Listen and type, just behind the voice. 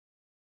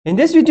In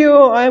this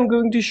video, I am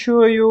going to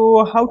show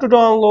you how to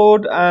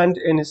download and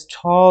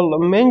install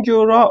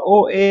Manjaro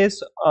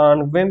OS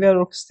on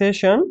VMware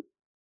Workstation.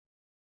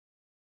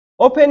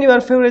 Open your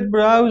favorite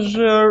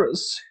browser,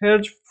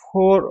 search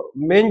for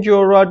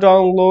Manjaro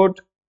download,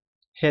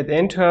 hit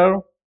enter.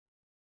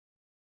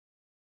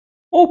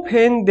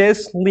 Open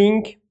this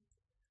link,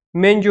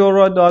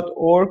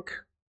 manjaro.org.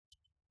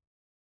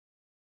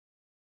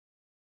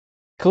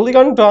 Click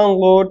on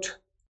download.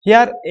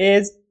 Here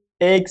is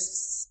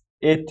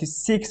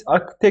x86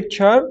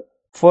 architecture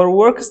for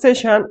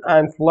workstation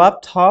and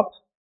laptop.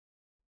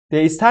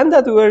 The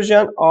standard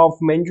version of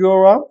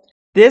Manjaro.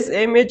 This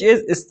image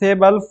is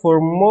stable for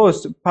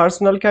most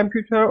personal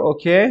computer.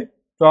 Okay,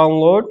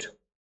 download.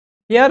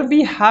 Here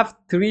we have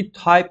three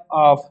types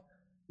of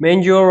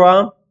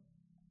Manjaro: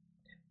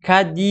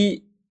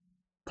 KD,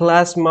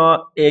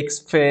 Plasma,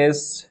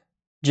 X-Phase,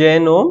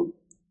 Genome,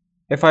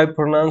 if I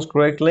pronounce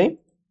correctly.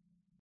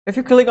 If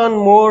you click on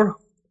more,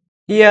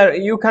 here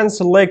you can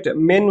select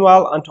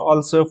manual and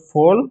also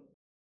full.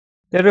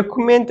 The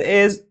recommend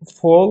is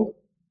full.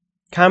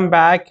 Come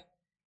back,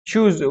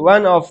 choose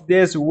one of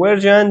this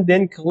version,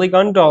 then click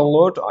on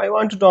download. I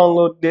want to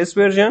download this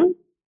version.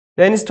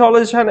 The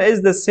installation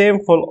is the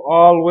same for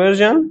all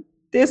version.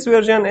 This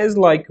version is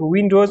like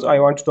Windows. I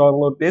want to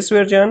download this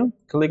version.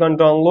 Click on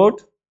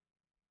download.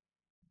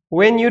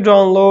 When you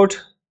download,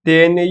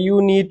 then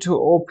you need to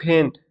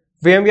open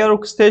VMware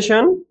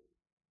Workstation.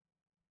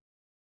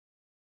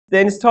 The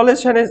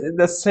installation is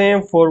the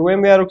same for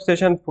VMware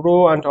Workstation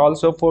Pro and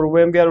also for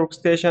VMware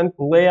Workstation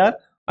Player.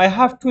 I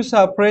have two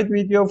separate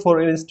videos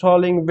for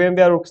installing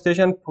VMware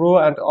Workstation Pro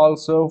and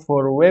also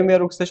for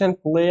VMware Workstation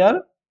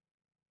Player.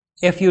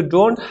 If you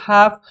don't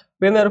have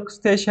VMware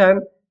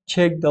Workstation,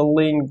 check the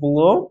link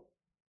below.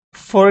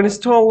 For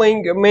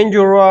installing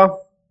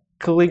Manjaro,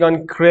 click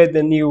on create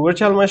a new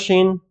virtual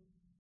machine.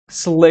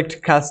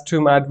 Select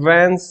custom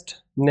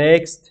advanced,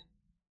 next.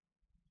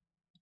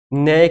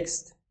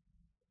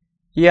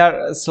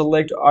 Here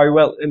select I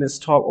will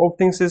install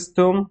operating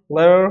system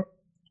later,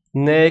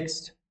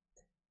 next.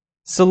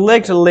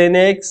 Select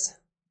Linux,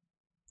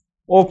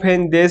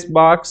 open this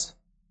box.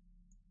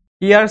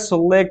 Here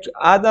select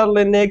other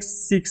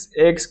Linux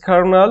 6x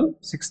kernel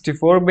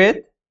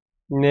 64-bit,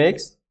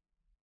 next.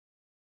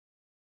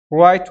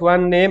 Write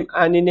one name,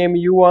 any name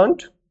you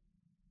want,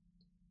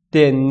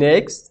 then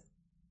next.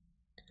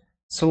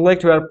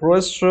 Select your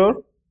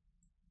processor.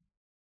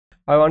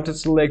 I want to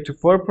select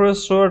 4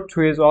 processor,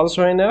 2 is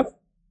also enough.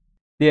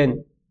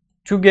 Then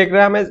 2 GB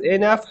RAM is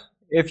enough.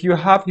 If you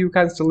have, you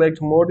can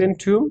select more than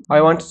 2.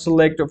 I want to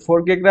select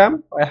 4 GB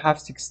RAM. I have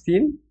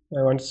 16.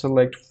 I want to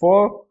select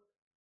 4.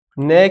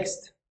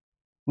 Next.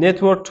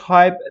 Network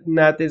type,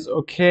 NAT is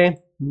okay.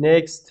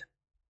 Next.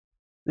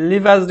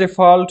 Leave as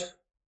default.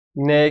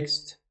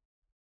 Next.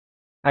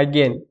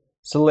 Again,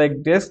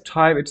 select disk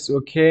type, it's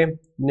okay.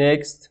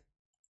 Next.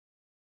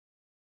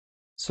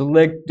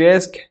 Select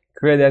disk,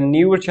 create a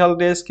new virtual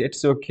disk,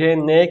 it's okay.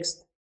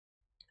 Next.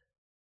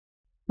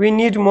 We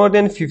need more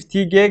than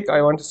 50 gig.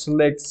 I want to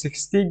select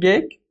 60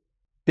 gig.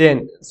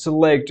 Then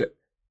select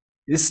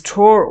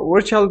store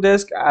virtual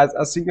disk as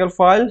a single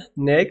file.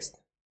 Next.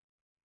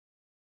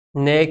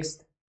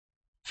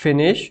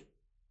 Finish.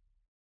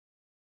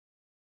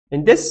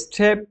 In this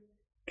step,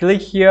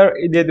 click here,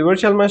 edit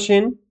virtual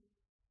machine,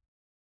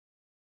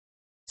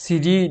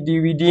 CD,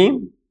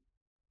 DVD.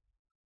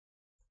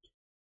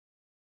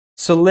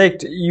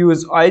 Select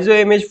use ISO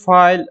image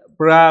file,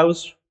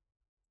 browse.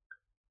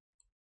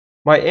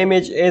 My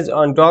image is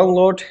on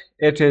download.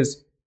 It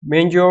is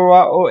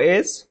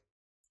Manjaro OS.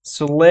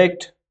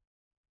 Select,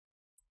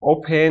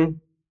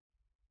 open,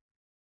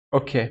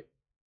 okay.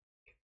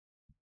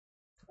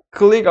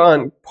 Click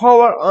on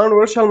power on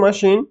virtual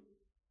machine.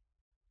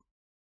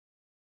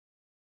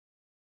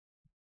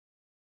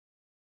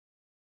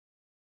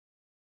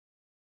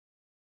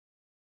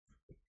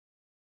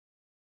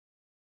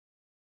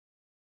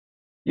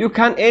 You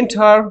can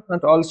enter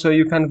and also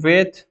you can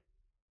wait.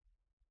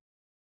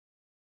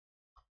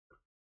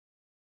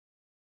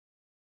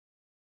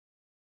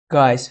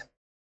 Guys,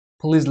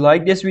 please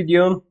like this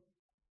video.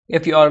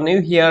 If you are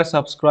new here,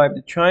 subscribe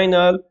the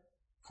channel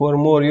for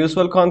more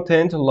useful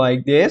content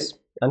like this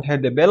and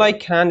hit the bell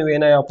icon.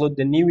 When I upload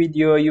the new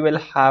video, you will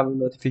have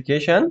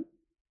notification.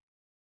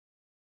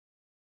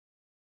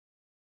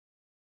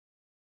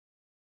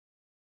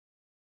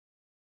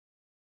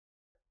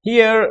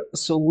 Here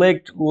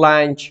select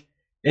launch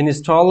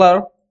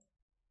installer.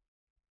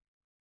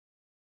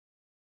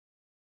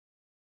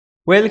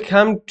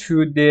 Welcome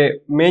to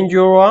the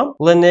Manjaro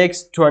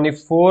Linux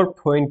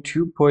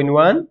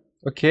 24.2.1.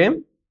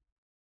 okay.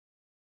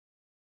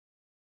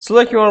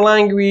 Select your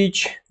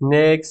language,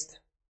 next.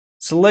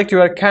 Select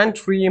your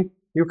country.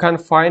 You can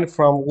find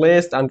from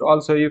list and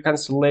also you can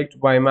select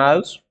by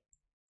mouse.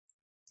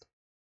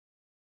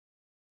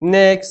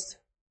 Next.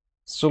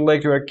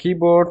 Select your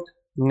keyboard,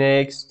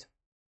 next.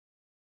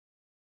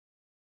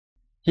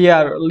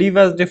 Here leave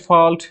as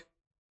default,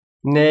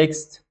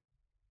 next.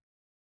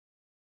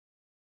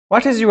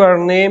 What is your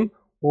name?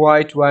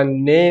 Write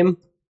one name.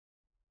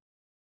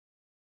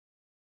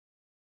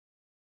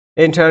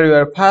 Enter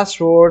your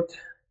password,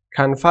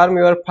 confirm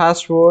your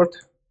password,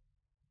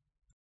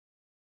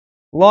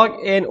 log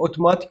in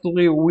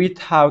automatically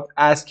without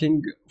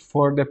asking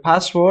for the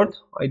password.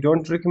 I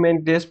don't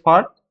recommend this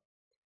part.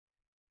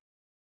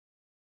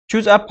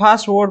 Choose a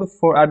password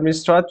for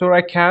administrator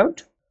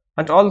account,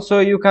 and also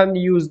you can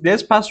use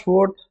this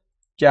password.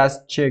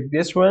 Just check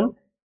this one.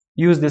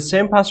 Use the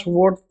same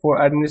password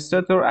for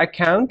administrator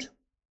account.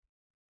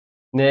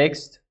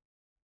 Next.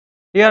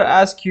 Here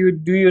ask you,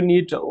 do you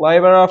need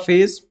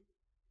LibreOffice?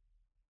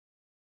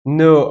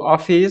 No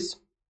Office.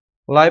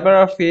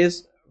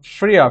 LibreOffice,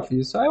 free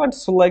office. So I want to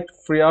select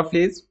free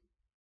office.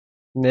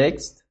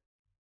 Next.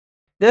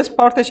 This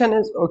partition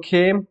is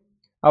okay.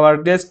 Our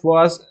disk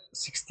was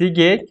 60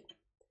 gig.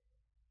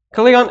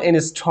 Click on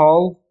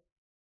install.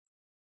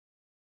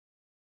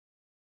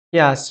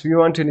 Yes, we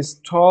want to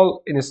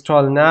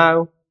install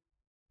now.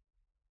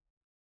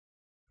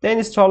 The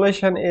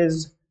installation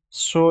is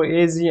so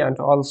easy and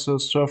also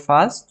so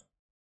fast.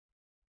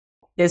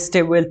 This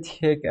step will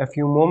take a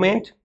few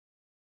moments.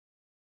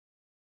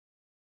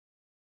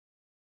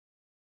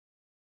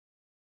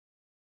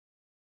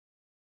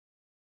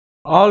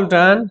 All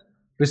done.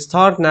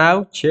 Restart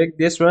now. Check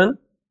this one.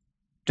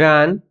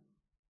 Done.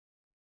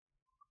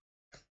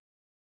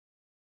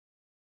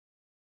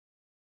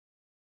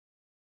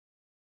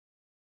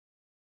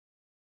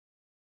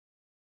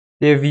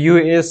 The view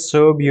is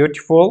so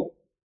beautiful.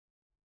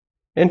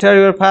 Enter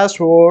your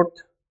password.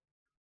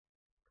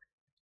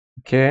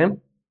 Okay.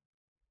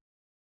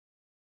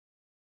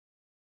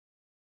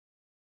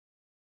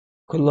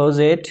 Close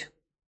it.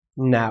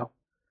 Now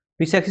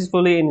we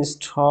successfully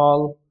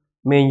install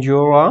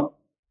Manjaro.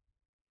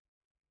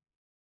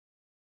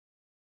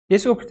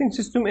 This operating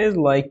system is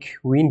like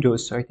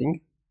Windows, I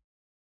think.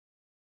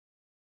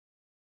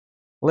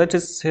 Let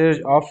us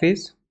search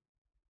Office.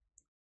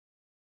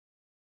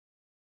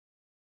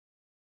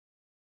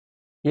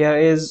 Here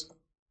is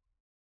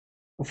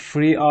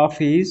free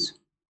Office.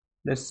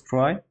 Let's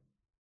try.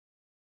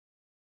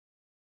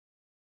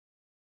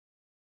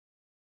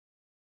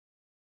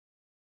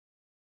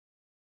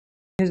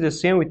 It's the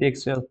same with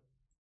Excel.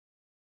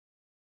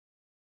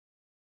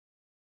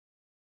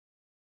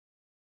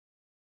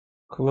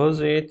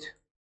 Close it.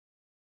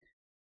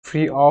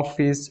 Free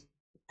Office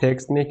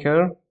text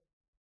maker.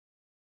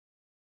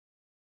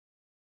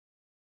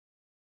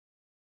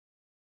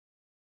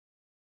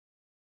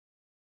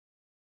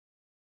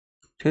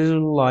 It is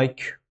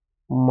like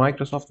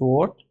Microsoft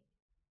Word.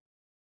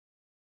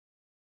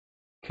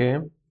 Okay.